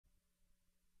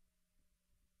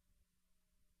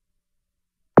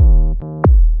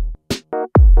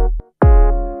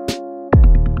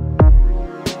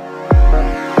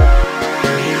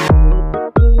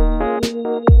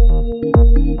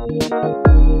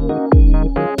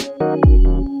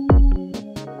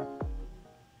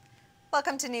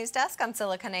Welcome to News Desk on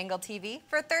SiliconANGLE TV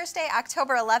for Thursday,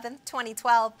 October 11th,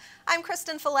 2012. I'm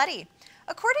Kristen Folletti.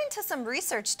 According to some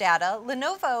research data,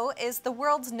 Lenovo is the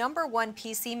world's #1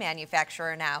 PC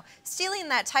manufacturer now, stealing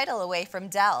that title away from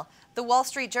Dell. The Wall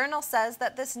Street Journal says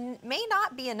that this may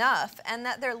not be enough and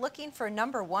that they're looking for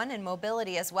 #1 in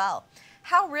mobility as well.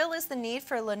 How real is the need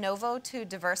for Lenovo to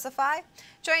diversify?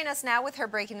 Joining us now with her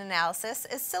breaking analysis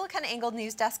is SiliconANGLE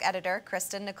News Desk editor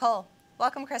Kristen Nicole.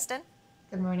 Welcome, Kristen.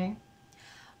 Good morning.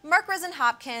 Rizzn,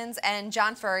 Hopkins and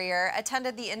John Furrier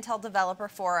attended the Intel Developer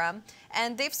Forum,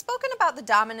 and they've spoken about the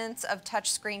dominance of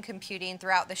touchscreen computing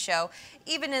throughout the show,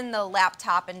 even in the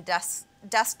laptop and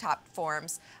desktop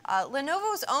forms.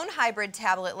 Lenovo's own hybrid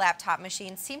tablet laptop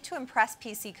machine seemed to impress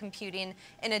PC computing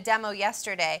in a demo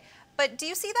yesterday. But do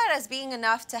you see that as being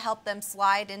enough to help them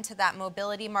slide into that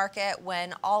mobility market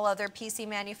when all other PC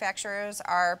manufacturers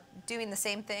are doing the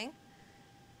same thing?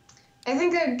 I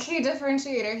think a key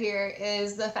differentiator here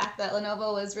is the fact that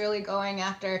Lenovo is really going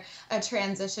after a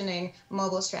transitioning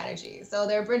mobile strategy. So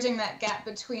they're bridging that gap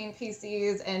between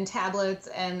PCs and tablets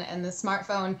and the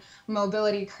smartphone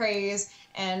mobility craze,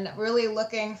 and really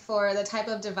looking for the type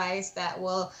of device that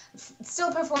will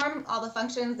still perform all the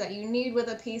functions that you need with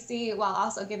a PC while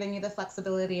also giving you the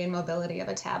flexibility and mobility of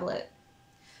a tablet.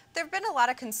 There have been a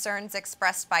lot of concerns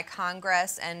expressed by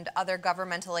Congress and other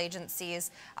governmental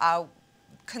agencies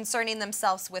concerning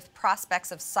themselves with prospects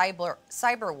of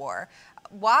cyberwar.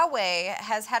 Huawei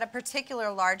has had a particular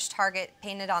large target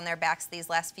painted on their backs these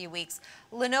last few weeks.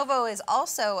 Lenovo is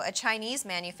also a Chinese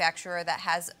manufacturer that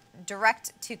has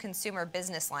direct-to-consumer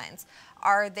business lines.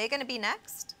 Are they going to be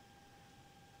next?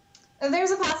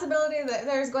 There's a possibility that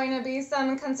there's going to be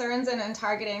some concerns and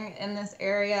targeting in this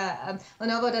area.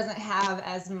 Lenovo doesn't have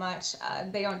as much,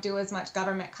 they don't do as much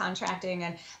government contracting,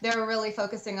 and they're really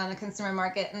focusing on the consumer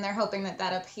market, and they're hoping that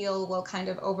that appeal will kind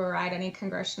of override any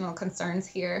congressional concerns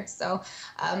here. So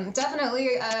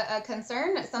definitely a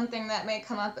concern, something that may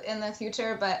come up in the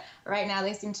future, but right now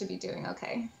they seem to be doing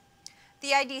okay.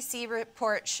 The IDC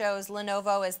report shows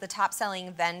Lenovo as the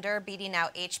top-selling vendor, beating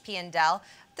out HP and Dell.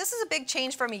 This is a big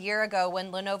change from a year ago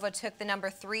when Lenovo took the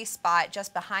 #3 spot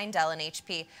just behind Dell and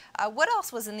HP. What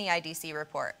else was in the IDC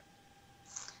report?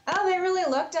 Oh, they really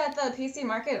looked at the PC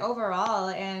market overall,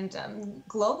 and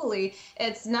globally,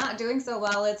 it's not doing so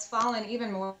well. It's fallen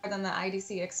even more than the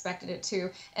IDC expected it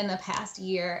to in the past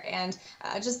year. And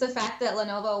just the fact that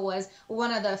Lenovo was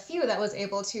one of the few that was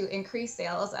able to increase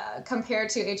sales compared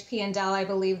to HP and Dell, I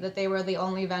believe that they were the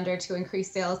only vendor to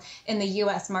increase sales in the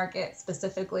US market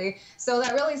specifically. So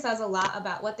that really says a lot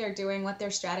about what they're doing, what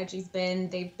their strategy's been.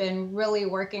 They've been really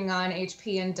working on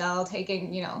HP and Dell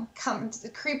taking,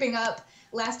 creeping up.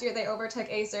 Last year they overtook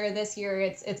Acer. This year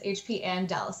it's HP and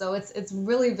Dell. So it's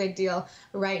really big deal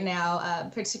right now,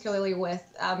 particularly with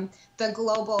the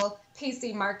global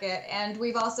PC market. And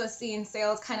we've also seen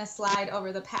sales kind of slide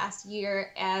over the past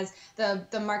year as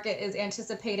the market is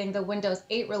anticipating the Windows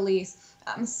 8 release.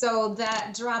 So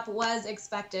that drop was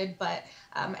expected, but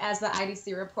as the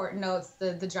IDC report notes,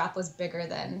 the drop was bigger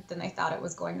than they thought it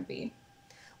was going to be.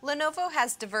 Lenovo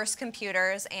has diverse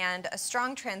computers and a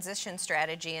strong transition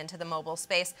strategy into the mobile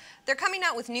space. They're coming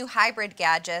out with new hybrid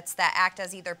gadgets that act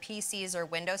as either PCs or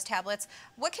Windows tablets.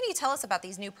 What can you tell us about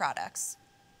these new products?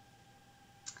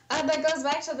 That goes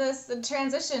back to this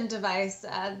transition device.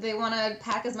 They want to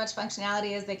pack as much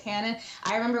functionality as they can. And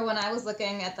I remember when I was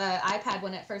looking at the iPad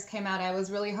when it first came out, I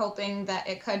was really hoping that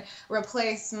it could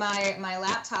replace my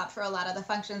laptop for a lot of the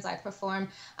functions I perform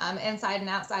inside and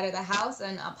outside of the house.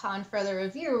 And upon further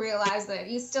review, realized that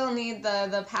you still need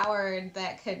the power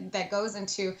that goes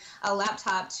into a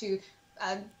laptop to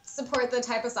support the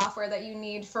type of software that you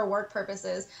need for work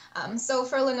purposes. So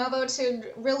for Lenovo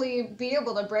to really be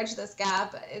able to bridge this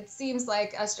gap, it seems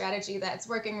like a strategy that's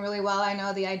working really well. I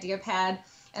know the IdeaPad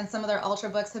and some of their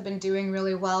Ultrabooks have been doing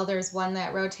really well. There's one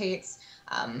that rotates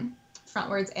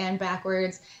frontwards and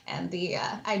backwards, and the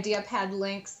IdeaPad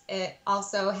Lynx, it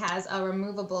also has a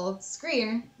removable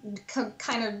screen,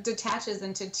 kind of detaches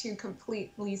into two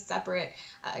completely separate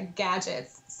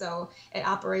gadgets. So it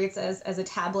operates as a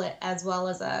tablet as well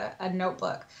as a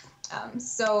notebook.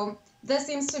 So this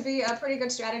seems to be a pretty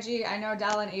good strategy. I know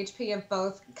Dell and HP have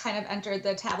both kind of entered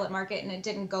the tablet market and it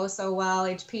didn't go so well.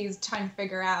 HP is trying to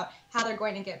figure out how they're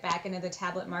going to get back into the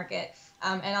tablet market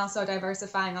and also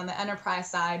diversifying on the enterprise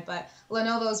side. But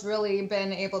Lenovo's really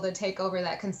been able to take over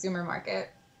that consumer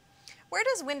market. Where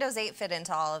does Windows 8 fit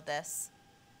into all of this?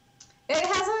 It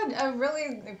has a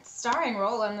really starring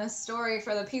role in this story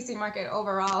for the PC market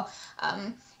overall.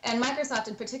 And Microsoft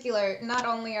in particular, not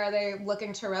only are they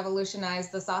looking to revolutionize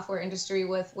the software industry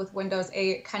with Windows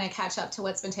 8, kind of catch up to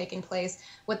what's been taking place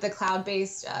with the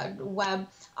cloud-based web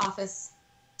office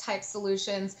type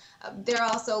solutions, they're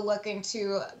also looking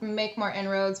to make more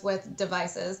inroads with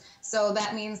devices. So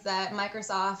that means that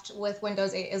Microsoft with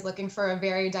Windows 8 is looking for a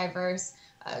very diverse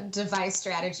device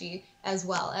strategy as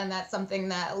well. And that's something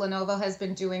that Lenovo has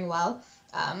been doing well.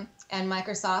 And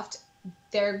Microsoft,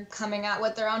 they're coming out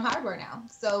with their own hardware now.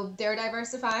 So they're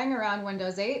diversifying around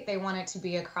Windows 8. They want it to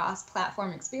be a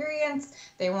cross-platform experience.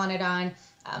 They want it on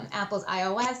Apple's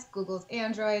iOS, Google's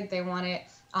Android. They want it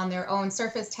on their own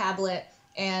Surface tablet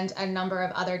and a number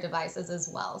of other devices as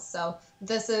well. So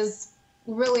this is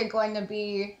really going to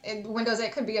be, Windows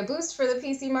 8 could be a boost for the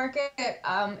PC market.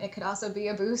 It could also be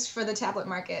a boost for the tablet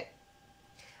market.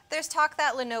 There's talk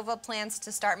that Lenovo plans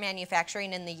to start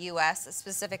manufacturing in the U.S.,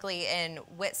 specifically in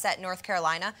Whitsett, North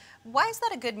Carolina. Why is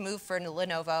that a good move for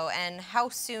Lenovo, and how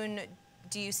soon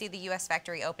do you see the U.S.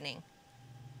 factory opening?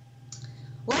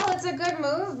 Well, it's a good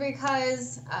move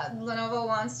because Lenovo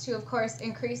wants to, of course,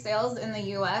 increase sales in the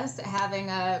U.S. Having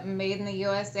a Made in the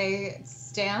USA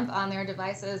stamp on their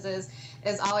devices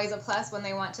is always a plus when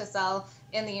they want to sell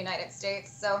in the United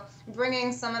States. So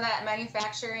bringing some of that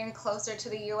manufacturing closer to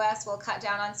the U.S. will cut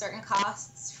down on certain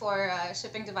costs for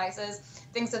shipping devices,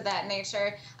 things of that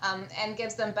nature, and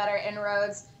gives them better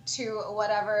inroads to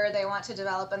whatever they want to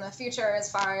develop in the future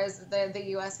as far as the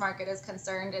U.S. market is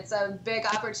concerned. It's a big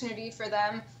opportunity for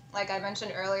them. Like I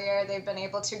mentioned earlier, they've been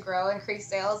able to increase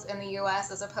sales in the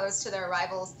U.S. as opposed to their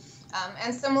rivals.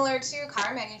 And similar to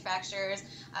car manufacturers,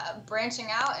 branching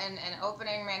out and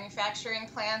opening manufacturing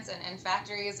plants and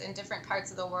factories in different parts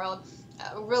of the world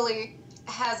really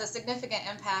has a significant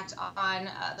impact on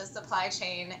the supply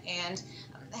chain and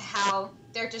how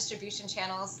their distribution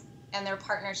channels and their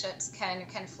partnerships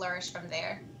can flourish from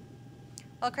there.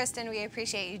 Well, Kristen, we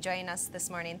appreciate you joining us this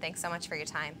morning. Thanks so much for your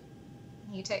time.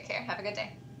 You take care. Have a good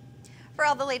day. For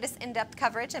all the latest in-depth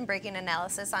coverage and breaking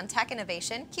analysis on tech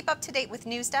innovation, keep up to date with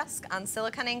News Desk on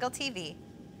SiliconANGLE TV.